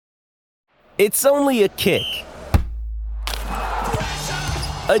It's only a kick,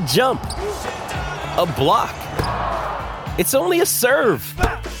 a jump, a block. It's only a serve.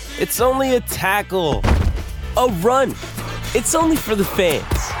 It's only a tackle, a run. It's only for the fans.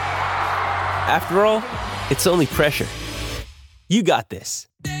 After all, it's only pressure. You got this.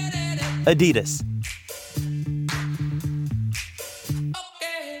 Adidas.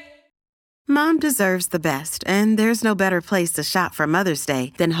 Mom deserves the best, and there's no better place to shop for Mother's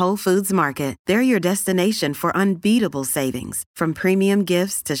Day than Whole Foods Market. They're your destination for unbeatable savings, from premium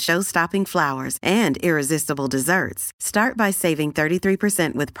gifts to show-stopping flowers and irresistible desserts. Start by saving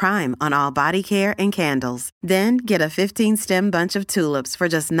 33% with Prime on all body care and candles. Then get a 15-stem bunch of tulips for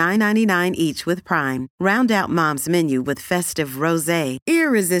just $9.99 each with Prime. Round out Mom's menu with festive rosé,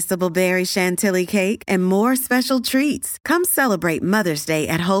 irresistible berry chantilly cake, and more special treats. Come celebrate Mother's Day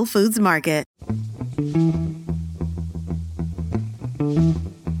at Whole Foods Market.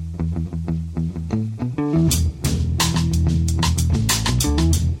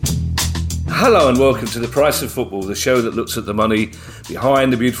 Hello and welcome to The Price of Football, the show that looks at the money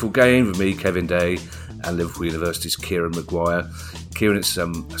behind the beautiful game with me, Kevin Day, and Liverpool University's Kieran Maguire. Kieran, it's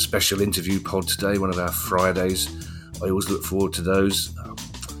a special interview pod today, one of our Fridays. I always look forward to those.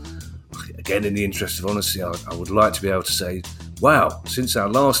 Again, in the interest of honesty, I would like to be able to say, wow, since our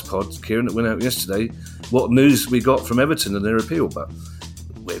last pod, Kieran, that went out yesterday, what news we got from Everton and their appeal. But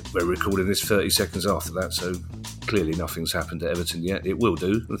we're recording this 30 seconds after that, so clearly nothing's happened at Everton yet. It will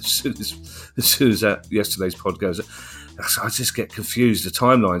do as soon as yesterday's pod goes. I just get confused. The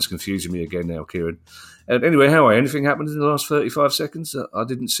timeline's confusing me again now, Kieran. Anyway, how are you? Anything happened in the last 35 seconds that I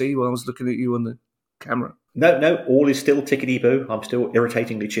didn't see while I was looking at you on the camera? No, all is still tickety-boo. I'm still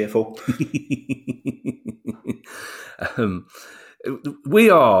irritatingly cheerful. We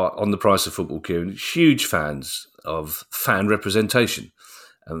are, on The Price of Football, Kieran, huge fans of fan representation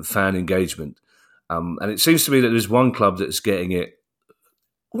and fan engagement. And it seems to me that there's one club that's getting it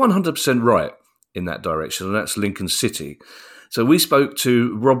 100% right in that direction, and that's Lincoln City. So we spoke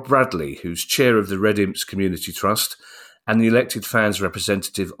to Rob Bradley, who's chair of the Red Imps Community Trust and the elected fans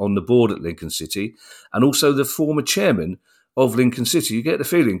representative on the board at Lincoln City, and also the former chairman of Lincoln City. You get the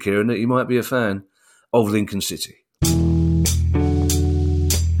feeling, Kieran, that you might be a fan of Lincoln City.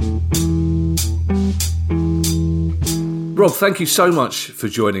 Rob, thank you so much for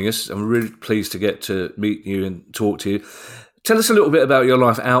joining us. I'm really pleased to get to meet you and talk to you. Tell us a little bit about your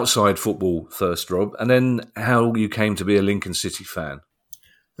life outside football first, Rob, and then how you came to be a Lincoln City fan.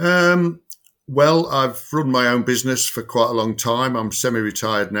 Well, I've run my own business for quite a long time. I'm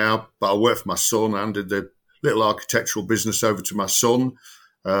semi-retired now, but I work for my son and did the little architectural business over to my son,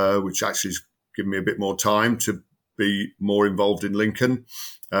 which actually has given me a bit more time to be more involved in Lincoln.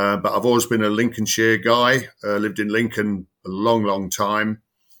 But I've always been a Lincolnshire guy, lived in Lincoln a long, long time.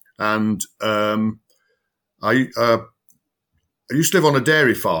 And I used to live on a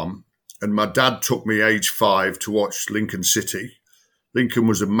dairy farm, and my dad took me age 5 to watch Lincoln City. Lincoln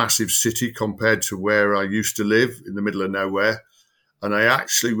was a massive city compared to where I used to live in the middle of nowhere. And I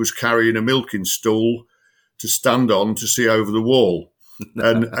actually was carrying a milking stool to stand on to see over the wall.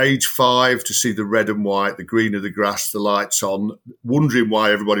 And age 5, to see the red and white, the green of the grass, the lights on, wondering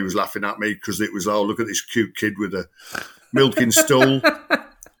why everybody was laughing at me, because it was, oh, look at this cute kid with a milking stool.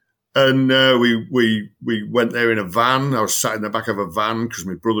 And we went there in a van. I was sat in the back of a van because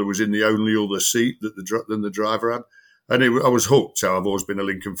my brother was in the only other seat that the driver had. And I was hooked. So I've always been a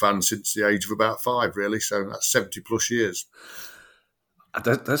Lincoln fan since the age of about 5, really. So that's 70 plus years.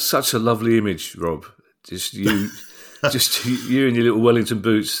 That's such a lovely image, Rob. Just you in your little Wellington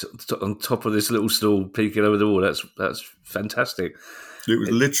boots on top of this little stool peeking over the wall. That's fantastic. It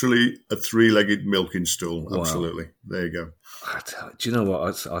was literally a 3-legged milking stool. Wow. Absolutely. There you go. Do you know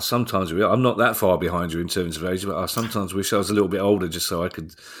what? I sometimes, I'm not that far behind you in terms of age, but I sometimes wish I was a little bit older just so I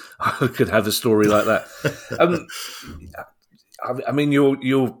could have a story like that. I mean,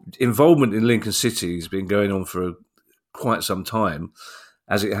 your involvement in Lincoln City has been going on for quite some time,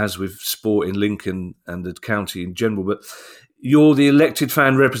 as it has with sport in Lincoln and the county in general. But you're the elected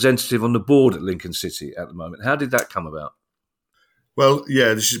fan representative on the board at Lincoln City at the moment. How did that come about? Well,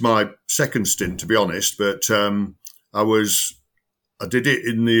 yeah, this is my second stint, to be honest, but I did it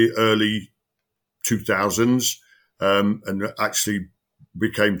in the early 2000s and actually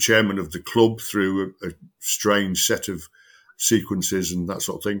became chairman of the club through a strange set of sequences and that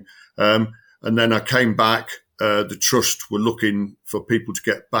sort of thing. And then I came back. The trust were looking for people to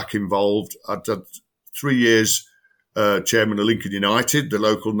get back involved. I'd done 3 years chairman of Lincoln United, the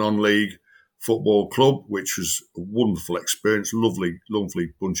local non-league football club, which was a wonderful experience, lovely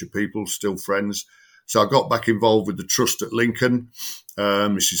bunch of people, still friends. So I got back involved with the trust at Lincoln.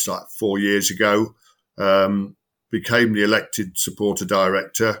 This is like 4 years ago. Became the elected supporter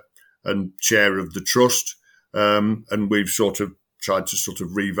director and chair of the trust. And we've sort of tried to sort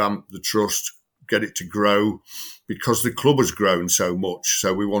of revamp the trust, get it to grow, because the club has grown so much.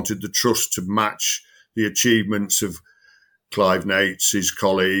 So we wanted the trust to match the achievements of Clive Nates, his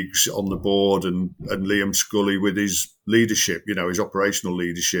colleagues on the board, and Liam Scully with his leadership, his operational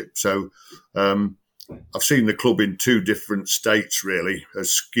leadership. So I've seen the club in two different states, really, a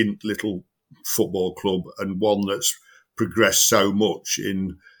skint little football club and one that's progressed so much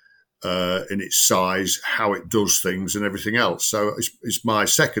in its size, how it does things and everything else. So it's my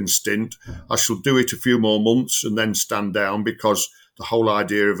second stint. I shall do it a few more months and then stand down, because the whole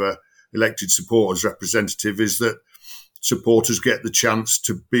idea of a elected supporters representative is that supporters get the chance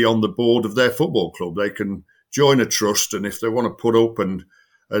to be on the board of their football club. They can join a trust, and if they want to put up and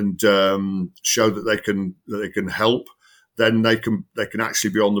show that they can help, then they can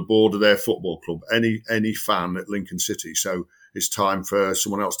actually be on the board of their football club. Any fan at Lincoln City. So it's time for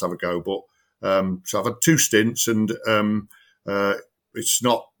someone else to have a go. But so I've had two stints, and it's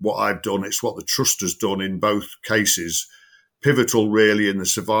not what I've done; it's what the trust has done in both cases. Pivotal, really, in the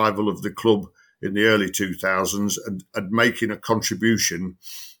survival of the club in the early 2000s, and making a contribution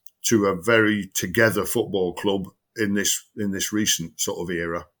to a very together football club in this recent sort of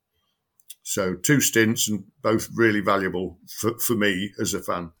era. So two stints, and both really valuable for me as a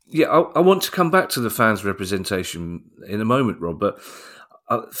fan. Yeah, I want to come back to the fans' representation in a moment, Rob. But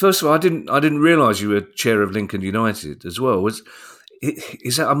first of all, I didn't realise you were chair of Lincoln United as well. Is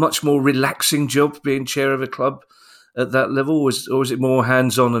that a much more relaxing job, being chair of a club at that level, or is it more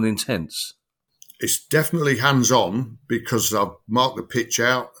hands-on and intense? It's definitely hands-on, because I've marked the pitch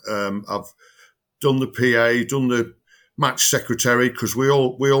out. I've done the PA, done the match secretary, because we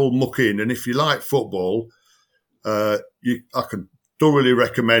all muck in. And if you like football, I can thoroughly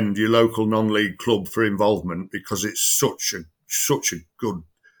recommend your local non-league club for involvement, because it's such a good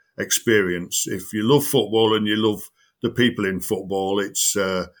experience. If you love football and you love the people in football, it's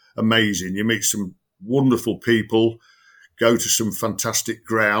amazing. You meet some wonderful people, go to some fantastic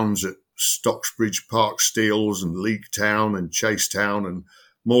grounds at Stocksbridge, Park Steels and Leek Town and Chasetown, and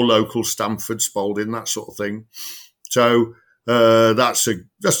more local, Stamford, Spalding, that sort of thing. So that's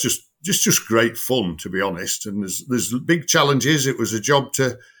just great fun, to be honest. And there's big challenges. It was a job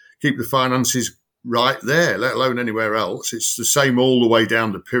to keep the finances right there, let alone anywhere else. It's the same all the way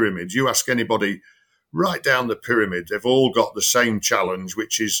down the pyramid. You ask anybody right down the pyramid, they've all got the same challenge,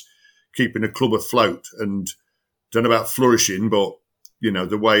 which is keeping a club afloat. And don't know about flourishing, but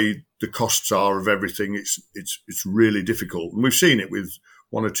the way the costs are of everything, it's really difficult. And we've seen it with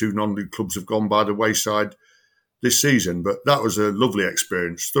one or two non-league clubs have gone by the wayside this season. But that was a lovely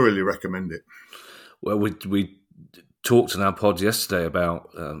experience. Thoroughly recommend it. Well, we talked in our pod yesterday about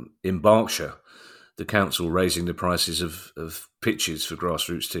in Berkshire, the council raising the prices of pitches for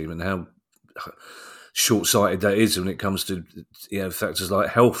grassroots team, and how short-sighted that is when it comes to factors like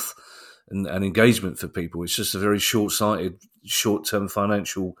health and engagement for people. It's just a very short-sighted, short-term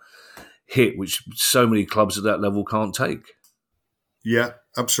financial hit, which so many clubs at that level can't take. Yeah,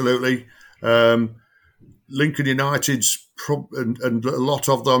 absolutely. Lincoln United's and a lot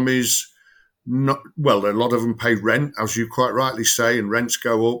of them is not, well, a lot of them pay rent, as you quite rightly say, and rents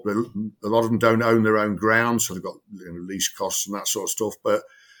go up. A lot of them don't own their own ground, so they've got lease costs and that sort of stuff. But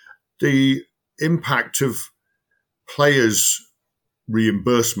the impact of players'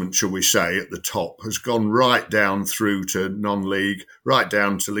 reimbursement, shall we say, at the top has gone right down through to non-league, right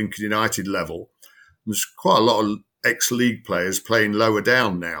down to Lincoln United level. There's quite a lot of ex-league players playing lower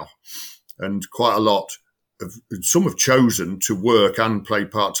down now, and quite a lot of some have chosen to work and play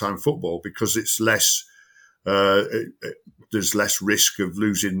part-time football because it's less. There's less risk of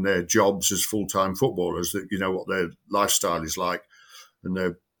losing their jobs as full-time footballers. That what their lifestyle is like, and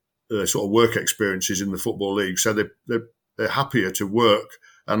their sort of work experiences in the football league. So they're happier to work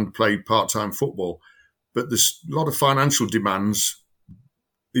and play part-time football. But there's a lot of financial demands,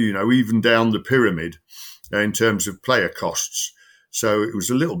 even down the pyramid in terms of player costs. So it was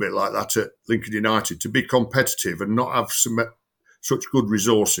a little bit like that at Lincoln United. To be competitive and not have such good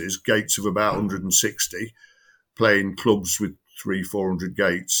resources, gates of about 160, playing clubs with 300-400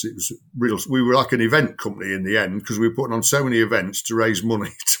 gates. It was real. We were like an event company in the end because we were putting on so many events to raise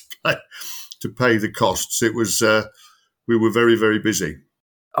money to pay the costs. It was we were very, very busy.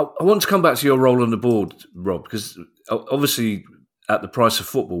 I want to come back to your role on the board, Rob, because obviously at the Price of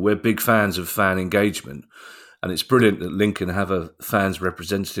Football, we're big fans of fan engagement, and it's brilliant that Lincoln have a fans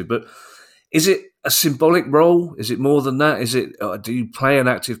representative. But is it a symbolic role? Is it more than that? Do you play an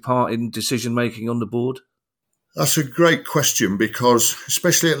active part in decision making on the board? That's a great question because,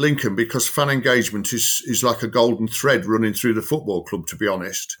 especially at Lincoln, because fan engagement is like a golden thread running through the football club, to be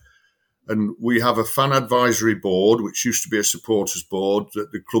honest. And we have a fan advisory board, which used to be a supporters board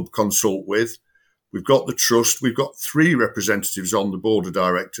that the club consult with. We've got the trust. We've got 3 representatives on the board of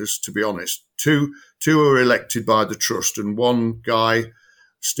directors, to be honest. Two are elected by the trust, and one guy,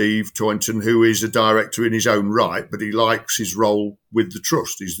 Steve Toynton, who is a director in his own right, but he likes his role with the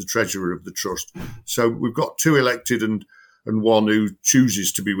trust. He's the treasurer of the trust. So we've got 2 elected and one who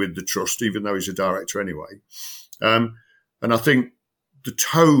chooses to be with the trust, even though he's a director anyway. And I think the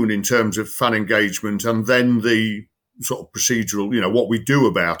tone in terms of fan engagement and then the sort of procedural, what we do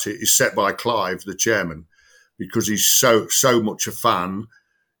about it is set by Clive, the chairman, because he's so much a fan.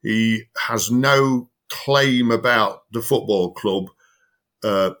 He has no claim about the football club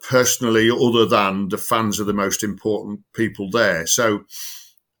personally, other than the fans are the most important people there. So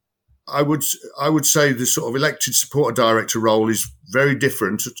I would say the sort of elected supporter director role is very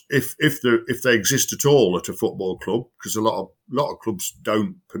different if they exist at all at a football club, because a lot of clubs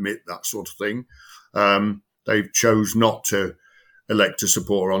don't permit that sort of thing. They've chose not to elect a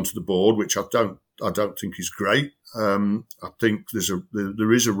supporter onto the board, which I don't think is great. I think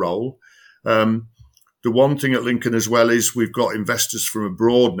there is a role. The one thing at Lincoln as well is we've got investors from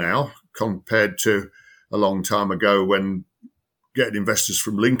abroad now, compared to a long time ago when getting investors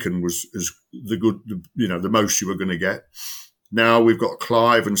from Lincoln was the most you were going to get. Now we've got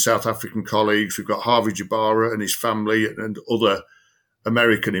Clive and South African colleagues. We've got Harvey Jabara and his family and other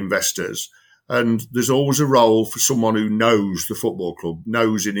American investors. And there's always a role for someone who knows the football club,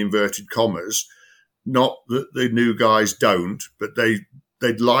 knows in inverted commas, not that the new guys don't, but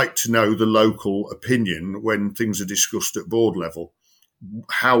they'd like to know the local opinion when things are discussed at board level.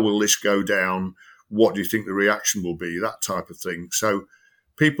 How will this go down? What do you think the reaction will be? That type of thing. So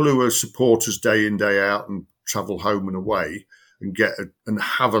people who are supporters day in, day out and travel home and away and and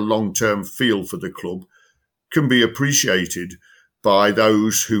have a long-term feel for the club can be appreciated by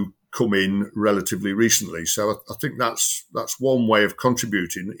those who come in relatively recently. So I think that's one way of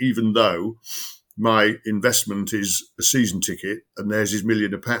contributing, even though my investment is a season ticket and theirs is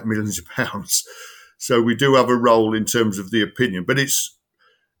millions of pounds. So we do have a role in terms of the opinion, but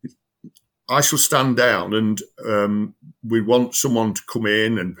I shall stand down and we want someone to come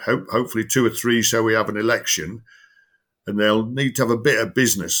in and hopefully 2 or 3 so we have an election, and they'll need to have a bit of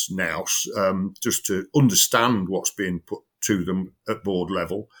business now just to understand what's being put to them at board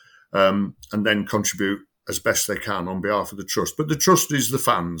level and then contribute as best they can on behalf of the trust. But the trust is the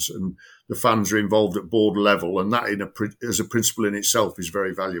fans, and the fans are involved at board level, and that as a principle in itself is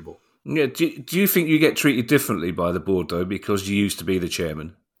very valuable. Yeah. Do you think you get treated differently by the board, though, because you used to be the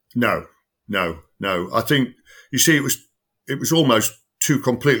chairman? No. I think, you see, it was almost 2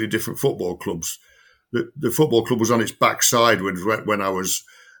 completely different football clubs. The football club was on its backside when I was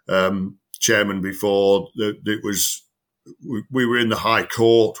chairman before. We were in the High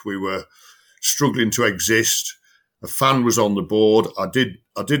Court. We were struggling to exist. A fan was on the board. I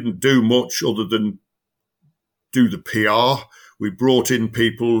didn't do much other than do the PR. We brought in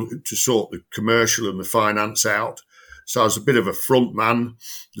people to sort the commercial and the finance out. So I was a bit of a front man,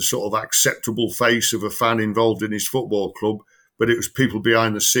 the sort of acceptable face of a fan involved in his football club, but it was people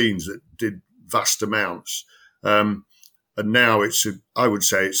behind the scenes that did vast amounts. And now I would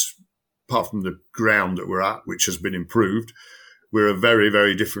say it's, apart from the ground that we're at, which has been improved, we're a very,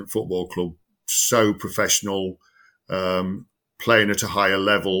 very different football club. So professional, playing at a higher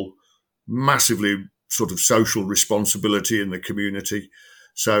level, massively sort of social responsibility in the community.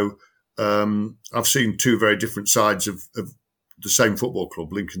 So I've seen 2 very different sides of the same football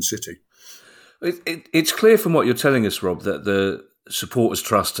club, Lincoln City. It's clear from what you're telling us, Rob, that the Supporters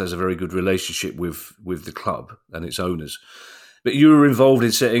Trust has a very good relationship with the club and its owners. But you were involved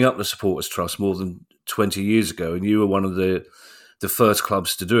in setting up the Supporters Trust more than 20 years ago, and you were one of the first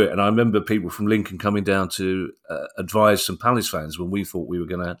clubs to do it. And I remember people from Lincoln coming down to advise some Palace fans when we thought we were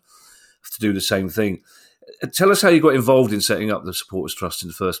going to have to do the same thing. Tell us how you got involved in setting up the Supporters Trust in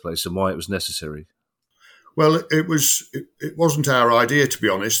the first place and why it was necessary. Well, it wasn't our idea, to be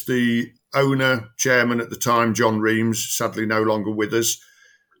honest. The owner, chairman at the time, John Reams, sadly no longer with us,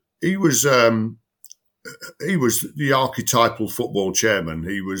 he was the archetypal football chairman.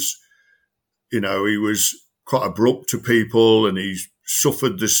 He was quite abrupt to people, and he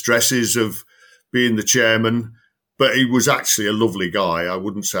suffered the stresses of being the chairman, but he was actually a lovely guy. I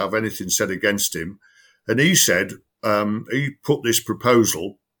wouldn't say I've anything said against him. And he said, he put this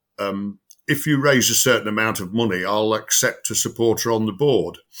proposal, if you raise a certain amount of money, I'll accept a supporter on the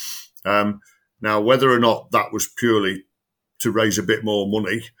board. Now, whether or not that was purely to raise a bit more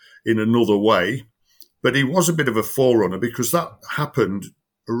money in another way, but he was a bit of a forerunner because that happened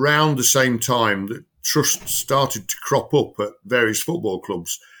around the same time that trusts started to crop up at various football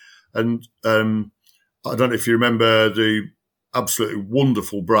clubs. And I don't know if you remember the absolutely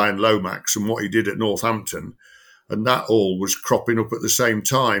wonderful Brian Lomax and what he did at Northampton, and that all was cropping up at the same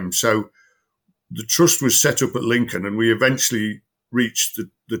time. So the trust was set up at Lincoln, and we eventually reached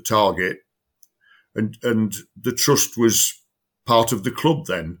the target, and the trust was part of the club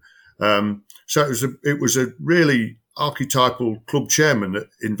then. So it was a really archetypal club chairman that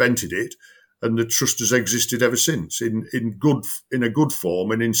invented it, and the trust has existed ever since in a good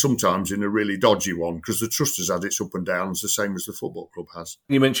form, and sometimes in a really dodgy one, because the trust has had its up and downs the same as the football club has.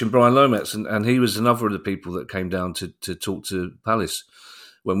 You mentioned Brian Lomax, and he was another of the people that came down to talk to Palace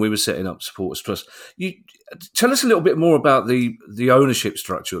when we were setting up Supporters Trust. You tell us a little bit more about the ownership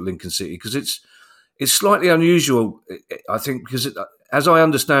structure at Lincoln City, because it's slightly unusual, I think, because as I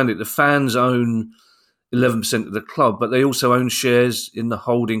understand it, the fans own 11% of the club, but they also own shares in the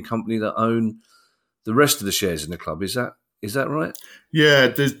holding company that own the rest of the shares in the club. Is that right? Yeah,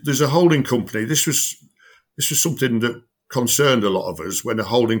 there's a holding company. This was something that concerned a lot of us when a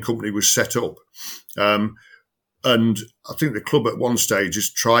holding company was set up. And I think the club at one stage has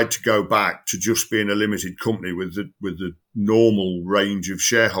tried to go back to just being a limited company with the normal range of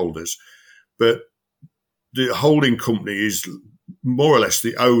shareholders. But the holding company is more or less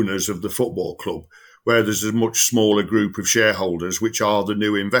the owners of the football club, where there's a much smaller group of shareholders, which are the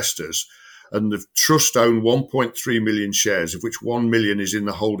new investors. And the trust own 1.3 million shares, of which 1 million is in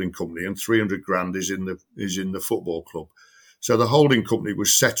the holding company and 300 grand is in the football club. So the holding company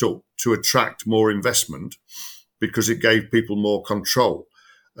was set up to attract more investment because it gave people more control.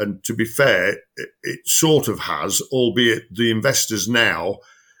 And to be fair, it sort of has, albeit the investors now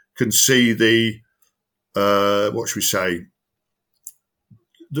can see the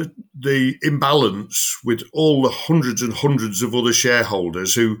imbalance with all the hundreds and hundreds of other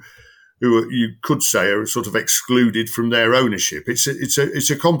shareholders who you could say are sort of excluded from their ownership. It's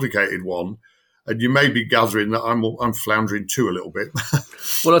a complicated one, and you may be gathering that I'm floundering too a little bit.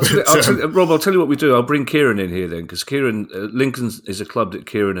 Well, Rob, I'll tell you what we do. I'll bring Kieran in here then, because Kieran, Lincoln is a club that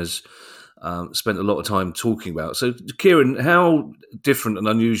Kieran has spent a lot of time talking about. So, Kieran, how different and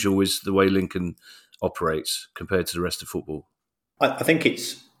unusual is the way Lincoln operates compared to the rest of football? I think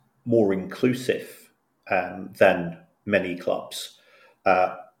it's more inclusive than many clubs.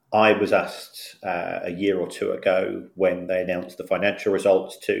 I was asked a year or two ago when they announced the financial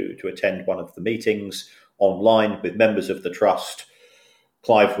results to attend one of the meetings online with members of the trust.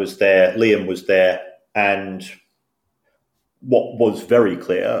 Clive was there, Liam was there, and what was very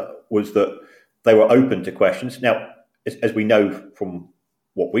clear was that they were open to questions. Now, as we know from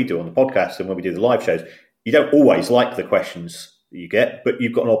what we do on the podcast and when we do the live shows, you don't always like the questions that you get, but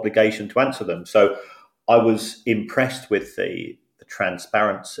you've got an obligation to answer them. So I was impressed with the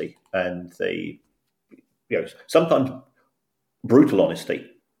transparency and the sometimes brutal honesty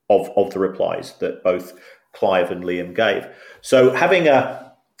of the replies that both Clive and Liam gave. So having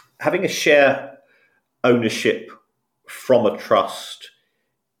a share ownership from a trust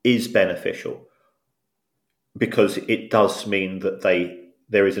is beneficial because it does mean that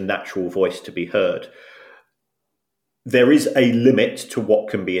there is a natural voice to be heard. There is a limit to what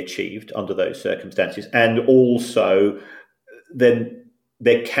can be achieved under those circumstances, and also then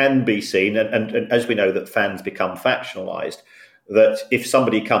there can be seen, and as we know that fans become factionalised, that if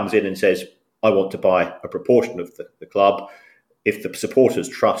somebody comes in and says, I want to buy a proportion of the club, if the supporters'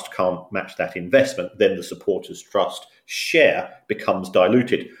 trust can't match that investment, then the supporters' trust share becomes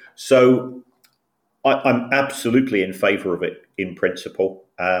diluted. So I'm absolutely in favour of it in principle.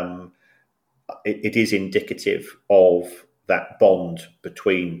 It is indicative of that bond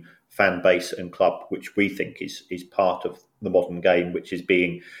between fan base and club, which we think is part of the modern game, which is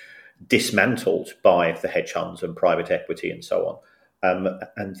being dismantled by the hedge funds and private equity and so on.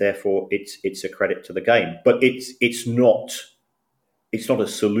 And therefore, it's a credit to the game. But it's not a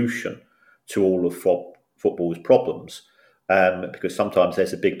solution to all of football's problems, because sometimes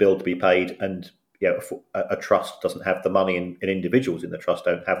there's a big bill to be paid, and a trust doesn't have the money, and individuals in the trust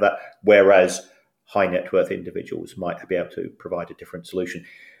don't have that, whereas high net worth individuals might be able to provide a different solution.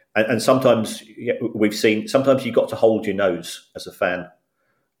 And sometimes we've seen, sometimes you've got to hold your nose as a fan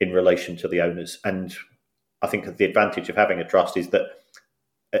in relation to the owners. And I think the advantage of having a trust is that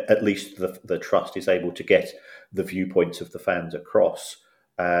at least the trust is able to get the viewpoints of the fans across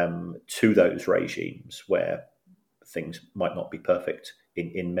to those regimes where things might not be perfect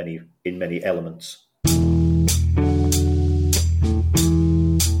in many elements.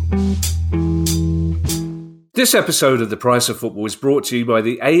 This episode of The Price of Football is brought to you by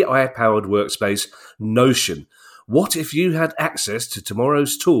the AI-powered workspace Notion. What if you had access to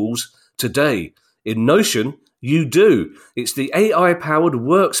tomorrow's tools today? In Notion, you do. It's the AI-powered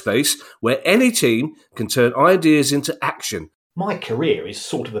workspace where any team can turn ideas into action. My career is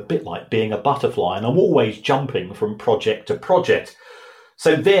sort of a bit like being a butterfly, and I'm always jumping from project to project.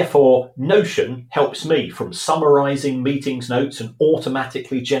 So therefore, Notion helps me from summarising meetings notes and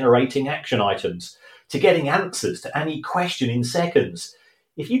automatically generating action items to getting answers to any question in seconds.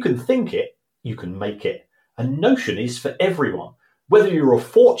 If you can think it, you can make it. And Notion is for everyone, whether you're a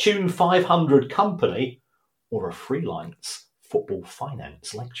Fortune 500 company or a freelance football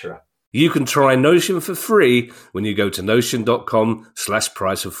finance lecturer. You can try Notion for free when you go to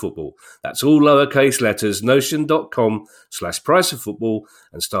notion.com/priceoffootball. That's all lowercase letters, notion.com/priceoffootball,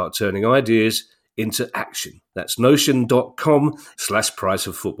 and start turning ideas into action. That's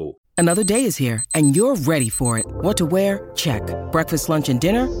notion.com/priceoffootball. Another day is here, and you're ready for it. What to wear? Check. Breakfast, lunch, and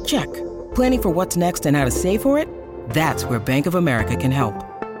dinner? Check. Planning for what's next and how to save for it? That's where Bank of America can help.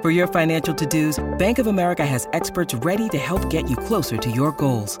 For your financial to-dos, Bank of America has experts ready to help get you closer to your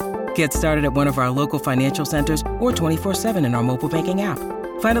goals. Get started at one of our local financial centers or 24/7 in our mobile banking app.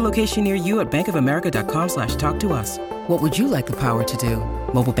 Find a location near you at bankofamerica.com/talktous. What would you like the power to do?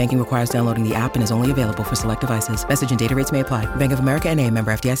 Mobile banking requires downloading the app and is only available for select devices. Message and data rates may apply. Bank of America N.A.,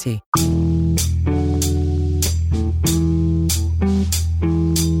 member FDIC.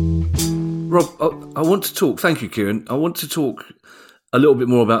 Rob, I want to talk, thank you, Kieran. I want to talk a little bit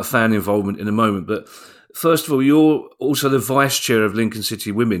more about fan involvement in a moment, but first of all, you're also the vice chair of Lincoln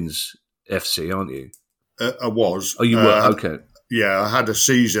City Women's FC, aren't you? I was. Oh, you were? Okay. Yeah, I had a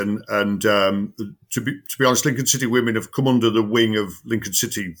season, and to be honest, Lincoln City Women have come under the wing of Lincoln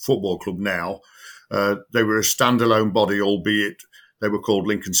City Football Club now. They were a standalone body, albeit they were called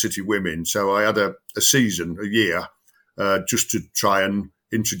Lincoln City Women. So I had a season, a year, just to try and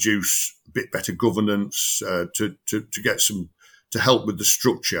introduce a bit better governance, to get some, to help with the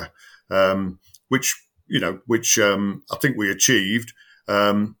structure, which I think we achieved.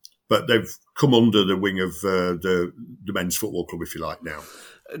 But they've come under the wing of the men's football club, if you like, now.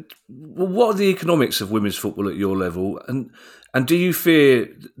 What are the economics of women's football at your level? And do you fear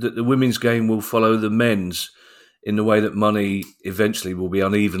that the women's game will follow the men's in the way that money eventually will be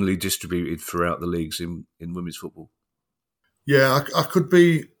unevenly distributed throughout the leagues in women's football? Yeah, I could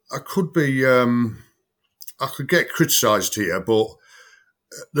get criticised here, but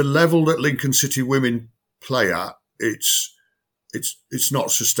the level that Lincoln City Women play at, it's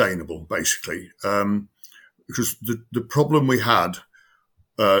not sustainable, basically, because the problem we had,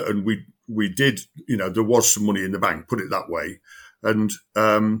 and we did, there was some money in the bank, put it that way, and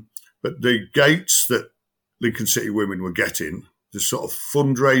but the gates that Lincoln City Women were getting, the sort of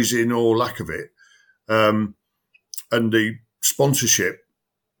fundraising or lack of it, and the sponsorship,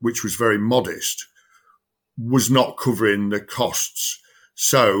 which was very modest, was not covering the costs.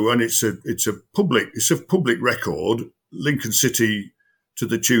 So, and it's a public record. Lincoln City, to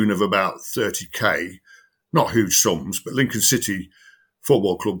the tune of about 30k, not huge sums, but Lincoln City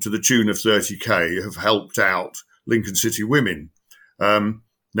Football Club to the tune of 30k have helped out Lincoln City Women.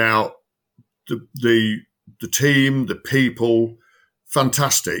 Now, the team, the people,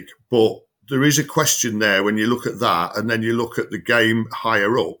 fantastic, but there is a question there when you look at that, and then you look at the game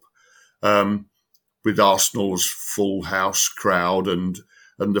higher up, with Arsenal's full house crowd and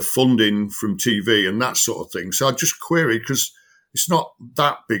the funding from TV and that sort of thing. So I just query, because it's not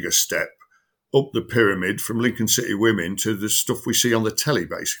that big a step up the pyramid from Lincoln City Women to the stuff we see on the telly,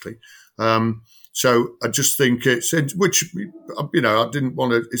 basically. So I just think I didn't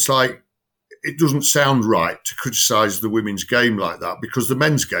want to, it's like, it doesn't sound right to criticise the women's game like that, because the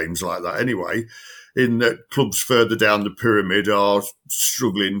men's game's like that anyway, in that clubs further down the pyramid are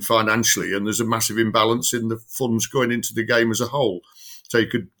struggling financially and there's a massive imbalance in the funds going into the game as a whole. So you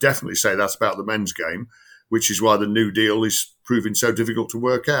could definitely say that's about the men's game, which is why the New Deal is proving so difficult to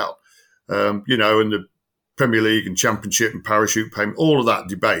work out. And the Premier League and Championship and parachute payment, all of that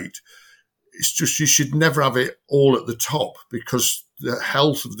debate, it's just you should never have it all at the top, because the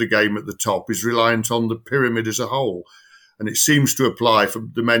health of the game at the top is reliant on the pyramid as a whole. And it seems to apply for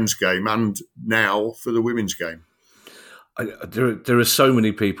the men's game and now for the women's game. There are so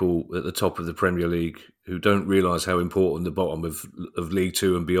many people at the top of the Premier League who don't realise how important the bottom of League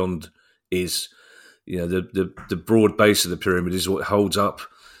Two and beyond is. The broad base of the pyramid is what holds up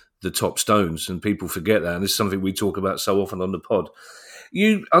the top stones, and people forget that. And it's something we talk about so often on the pod.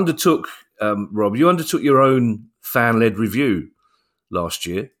 You undertook, Rob, your own fan-led review last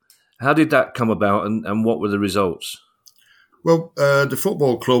year. How did that come about, and what were the results? Well, the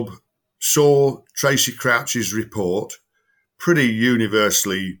football club saw Tracy Crouch's report, pretty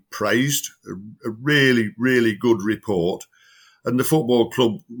universally praised, a really, really good report. And the football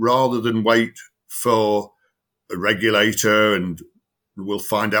club, rather than wait for a regulator and we'll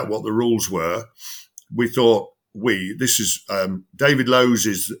find out what the rules were, we thought, David Lowes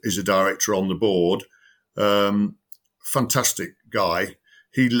is a director on the board, fantastic guy.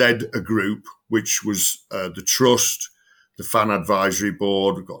 He led a group which was the Trust, the Fan Advisory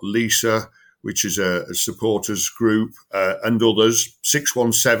Board. We've got Lisa, which is a supporters group, and others.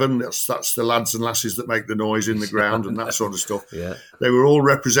 617, that's the lads and lasses that make the noise in the ground and that sort of stuff. Yeah. They were all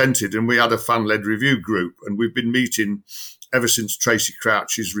represented, and we had a fan-led review group, and we've been meeting ever since Tracy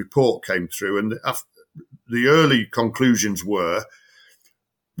Crouch's report came through. And the early conclusions were,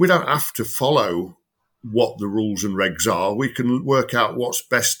 we don't have to follow what the rules and regs are. We can work out what's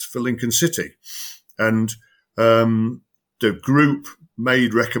best for Lincoln City. And the group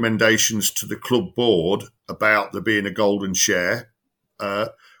made recommendations to the club board about there being a golden share,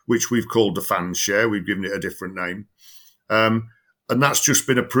 which we've called the fan share. We've given it a different name. And that's just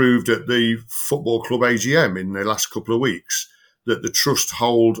been approved at the football club AGM in the last couple of weeks, that the Trust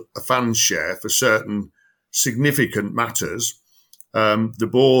hold a fan share for certain significant matters. The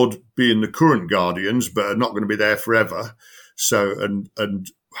board being the current guardians, but are not going to be there forever. So, and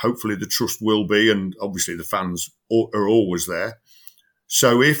hopefully the Trust will be, and obviously the fans are always there.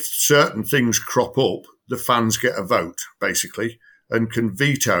 So if certain things crop up, the fans get a vote, basically, and can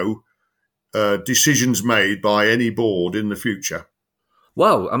veto decisions made by any board in the future.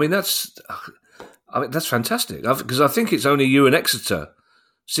 Wow, I mean that's fantastic, because I think it's only you and Exeter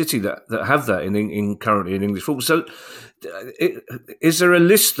City that have that in currently in English football. So, is there a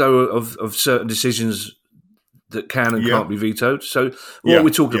list though of certain decisions that can and can't be vetoed? So, what are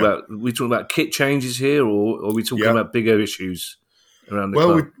we talking about? Are we talking about kit changes here, or are we talking about bigger issues around the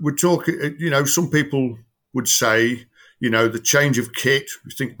club? We're talking. Some people would say, the change of kit.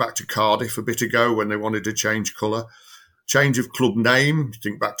 We think back to Cardiff a bit ago when they wanted to change colour. Change of club name.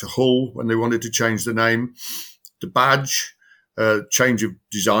 Think back to Hull when they wanted to change the name. The badge. Change of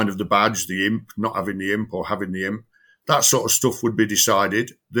design of the badge, the imp, not having the imp or having the imp. That sort of stuff would be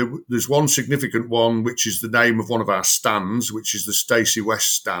decided. There's one significant one, which is the name of one of our stands, which is the Stacey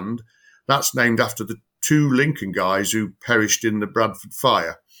West stand. That's named after the two Lincoln guys who perished in the Bradford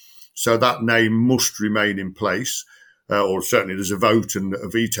fire. So that name must remain in place, or certainly there's a vote and a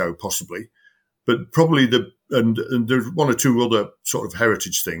veto possibly. But probably and there's one or two other sort of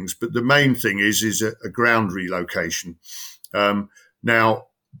heritage things. But the main thing is a ground relocation. Now,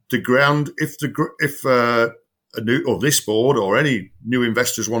 the ground, if this board or any new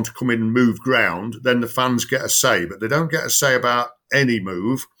investors want to come in and move ground, then the fans get a say, but they don't get a say about any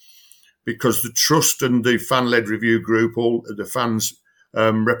move, because the Trust and the fan-led review group, all the fans'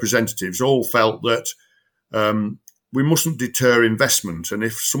 representatives, all felt that we mustn't deter investment. And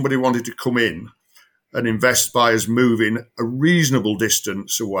if somebody wanted to come in and invest by us moving a reasonable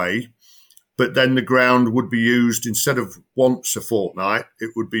distance away, but then the ground would be used instead of once a fortnight,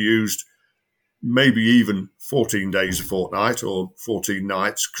 it would be used maybe even 14 days a fortnight or 14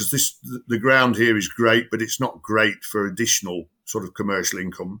 nights, because the ground here is great, but it's not great for additional sort of commercial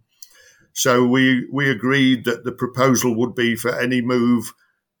income. So we agreed that the proposal would be for any move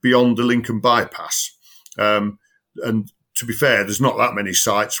beyond the Lincoln bypass. And to be fair, there's not that many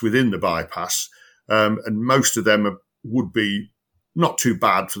sites within the bypass, and most of them would be not too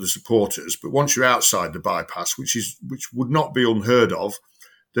bad for the supporters. But once you're outside the bypass, which would not be unheard of,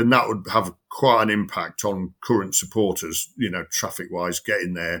 then that would have quite an impact on current supporters, traffic-wise,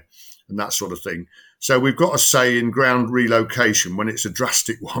 getting there and that sort of thing. So we've got a say in ground relocation when it's a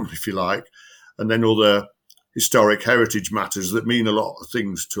drastic one, if you like, and then other historic heritage matters that mean a lot of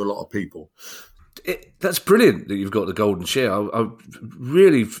things to a lot of people. That's brilliant that you've got the golden share.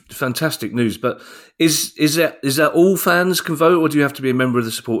 Really fantastic news. But is that all fans can vote, or do you have to be a member of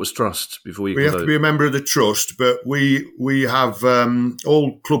the Supporters Trust before you can vote? We have to be a member of the Trust, but we have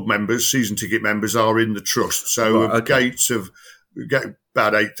all club members, season ticket members, are in the Trust. So gates we get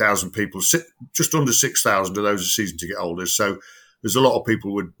about 8,000 people, just under 6,000 of those are season ticket holders. So there's a lot of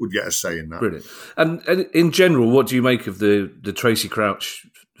people would get a say in that. Brilliant. And in general, what do you make of the Tracy Crouch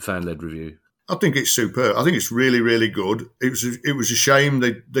fan-led review? I think it's superb. I think it's really, really good. It was a shame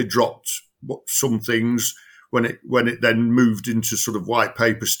they dropped some things when it then moved into sort of white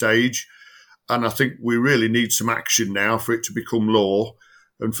paper stage, and I think we really need some action now for it to become law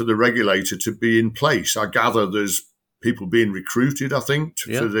and for the regulator to be in place. I gather there's people being recruited, I think,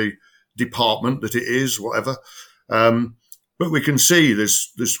 for the department that it is, whatever. But we can see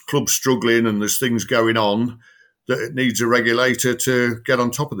there's clubs struggling and there's things going on that it needs a regulator to get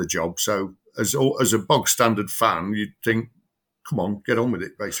on top of the job. So as a bog standard fan, you'd think, come on, get on with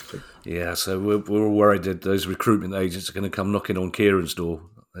it, basically. Yeah, so we're all worried that those recruitment agents are going to come knocking on Kieran's door.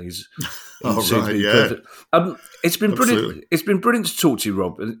 He's Right, yeah. It's been brilliant. Absolutely. It's been brilliant to talk to you,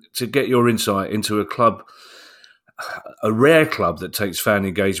 Rob, to get your insight into a club, a rare club that takes fan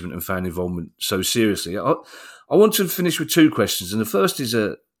engagement and fan involvement so seriously. I want to finish with two questions, and the first is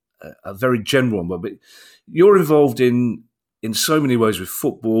a very general one, but you're involved in so many ways with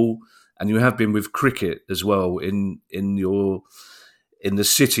football, and you have been with cricket as well in the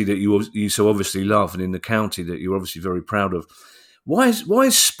city that you so obviously love, and in the county that you're obviously very proud of. Why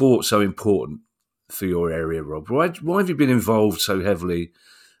is sport so important for your area, Rob? Why have you been involved so heavily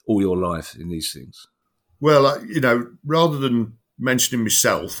all your life in these things? Well, rather than mentioning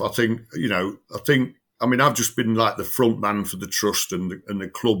myself, I mean, I've just been like the front man for the trust and the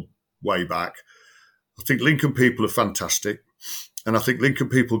club way back. I think Lincoln people are fantastic. And I think Lincoln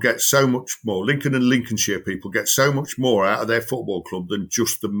people get so much more, Lincoln and Lincolnshire people get so much more out of their football club than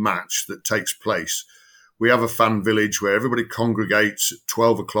just the match that takes place. We have a fan village where everybody congregates at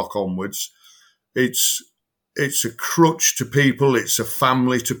 12 o'clock onwards. It's a crutch to people. It's a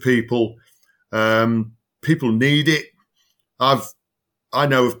family to people. People need it. I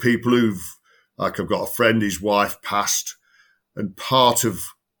know of people I've got a friend, his wife passed, and part of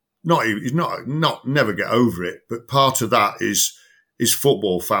never get over it, but part of that is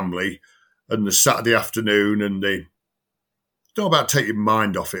football family and the Saturday afternoon, and they don't about take your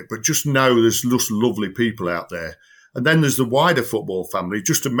mind off it, but just know there's just lovely people out there. And then there's the wider football family.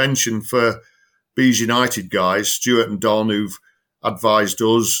 Just to mention for Bees United guys, Stuart and Don, who've advised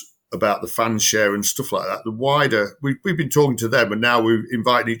us about the fan share and stuff like that. The wider, we've been talking to them, and now we're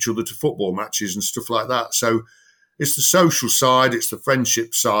inviting each other to football matches and stuff like that. So it's the social side, it's the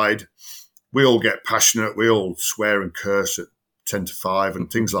friendship side. We all get passionate, we all swear and curse at 10 to 5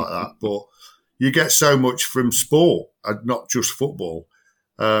 and things like that. But you get so much from sport, and not just football.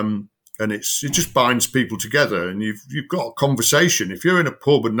 And it just binds people together, and you've got a conversation. If you're in a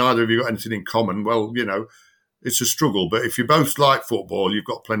pub and neither of you got anything in common, well, it's a struggle. But if you both like football, you've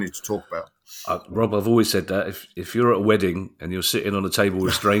got plenty to talk about. Rob, I've always said that if you're at a wedding and you're sitting on a table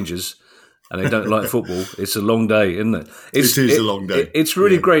with strangers and they don't like football, it's a long day, isn't it? It is a long day. It's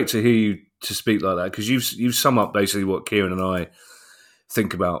really great to hear you to speak like that, because you've sum up basically what Kieran and I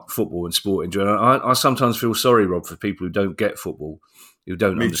think about football and sport in general. I sometimes feel sorry, Rob, for people who don't get football, who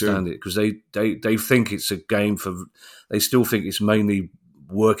don't understand it, because they think it's a game they still think it's mainly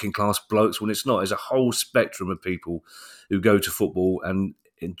working class blokes, when it's not. There's a whole spectrum of people who go to football and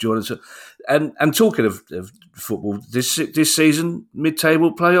enjoy it. And talking of football, this season,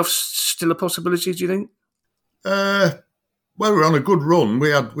 mid-table playoffs still a possibility, do you think? Well, we're on a good run. We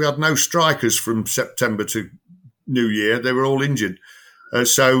had no strikers from September to New Year. They were all injured.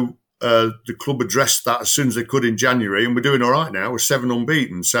 So the club addressed that as soon as they could in January, and we're doing all right now. We're 7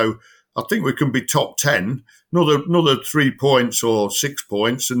 unbeaten. So I think we can be top 10, another 3 points or 6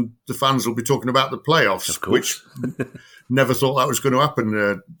 points, and the fans will be talking about the playoffs, of course. Which never thought that was going to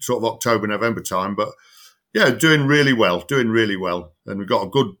happen sort of October, November time. But yeah, doing really well. And we've got a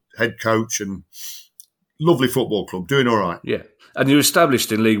good head coach and lovely football club, doing all right. Yeah. And you're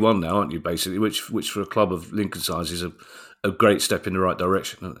established in League One now, aren't you, basically, which for a club of Lincoln size is a great step in the right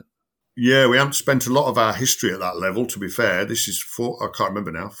direction, isn't it? Yeah, we haven't spent a lot of our history at that level, to be fair. This is I can't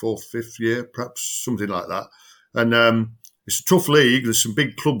remember now, 4th, 5th year, perhaps, something like that. And it's a tough league. There's some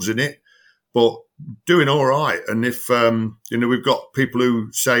big clubs in it, but doing all right. And if, we've got people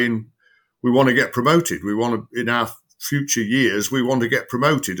who saying we want to get promoted. We want to, in our future years, we want to get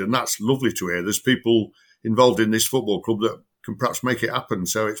promoted. And that's lovely to hear. There's people involved in this football club that can perhaps make it happen.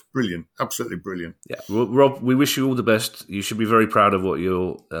 So it's brilliant, absolutely brilliant. Yeah, well, Rob, we wish you all the best. You should be very proud of what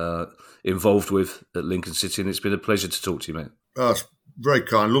you're involved with at Lincoln City, and it's been a pleasure to talk to you, mate. Oh, it's very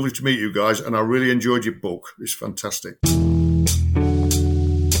kind. Lovely to meet you guys, and I really enjoyed your book. It's fantastic.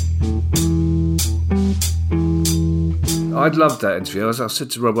 I'd loved that interview. As I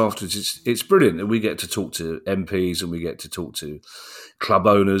said to Rob afterwards, it's brilliant that we get to talk to MPs and we get to talk to club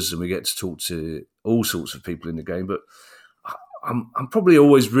owners and we get to talk to all sorts of people in the game, but I'm probably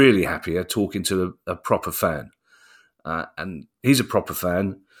always really happier talking to a proper fan. And he's a proper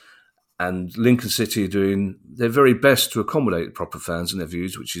fan, and Lincoln City are doing their very best to accommodate proper fans and their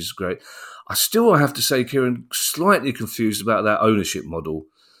views, which is great. I have to say, Kieran, slightly confused about that ownership model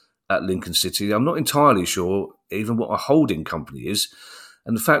at Lincoln City. I'm not entirely sure even what a holding company is.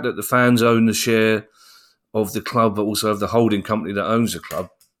 And the fact that the fans own the share of the club, but also of the holding company that owns the club,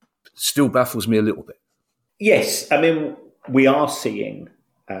 still baffles me a little bit. Yes, I mean, we are seeing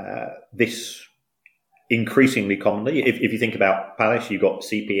this increasingly commonly, if you think about Palace, you've got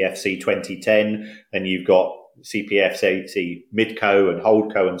CPFC 2010, and you've got CPFC Midco and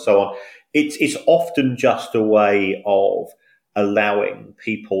Holdco and so on. It's often just a way of allowing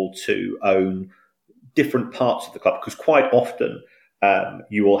people to own different parts of the club, because quite often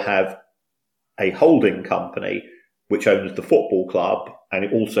you will have a holding company which owns the football club, and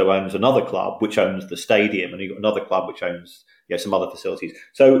it also owns another club which owns the stadium, and you've got another club which owns some other facilities.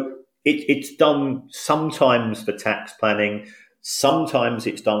 So it's done sometimes for tax planning. Sometimes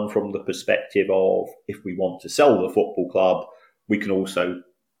it's done from the perspective of, if we want to sell the football club, we can also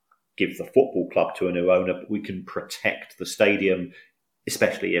give the football club to a new owner, but we can protect the stadium,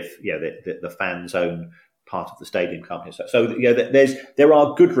 especially if the fans own part of the stadium company. So there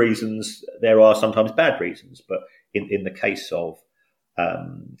are good reasons, there are sometimes bad reasons, but in the case of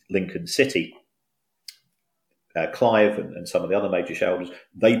Lincoln City, Clive and some of the other major shareholders,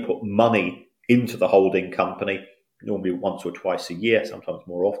 they put money into the holding company, normally once or twice a year, sometimes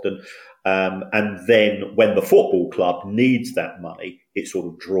more often. And then when the football club needs that money, it sort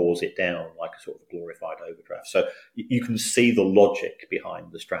of draws it down like a sort of glorified overdraft. So you can see the logic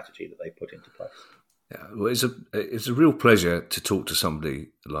behind the strategy that they put into place. Yeah, well, it's a real pleasure to talk to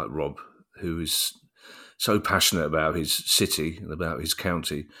somebody like Rob, who is so passionate about his city and about his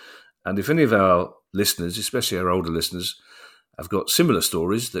county. And if any of our listeners, especially our older listeners, have got similar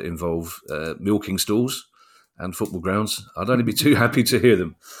stories that involve milking stalls and football grounds, I'd only be too happy to hear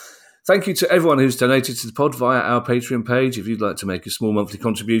them. Thank you to everyone who's donated to the pod via our Patreon page. If you'd like to make a small monthly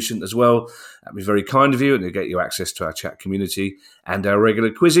contribution as well, that'd be very kind of you, and it'll get you access to our chat community and our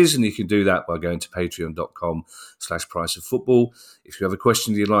regular quizzes. And you can do that by going to patreon.com/priceoffootball. If you have a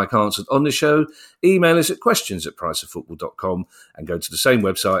question you'd like answered on the show, email us at questions@priceoffootball.com, and go to the same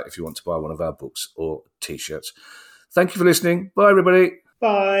website if you want to buy one of our books or T-shirts. Thank you for listening. Bye, everybody.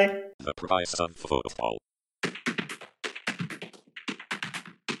 Bye. The Price of Football.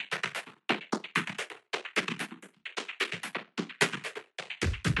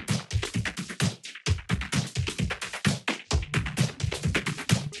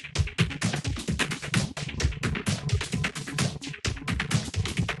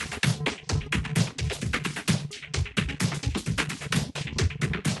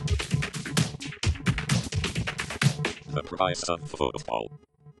 The Price of Football.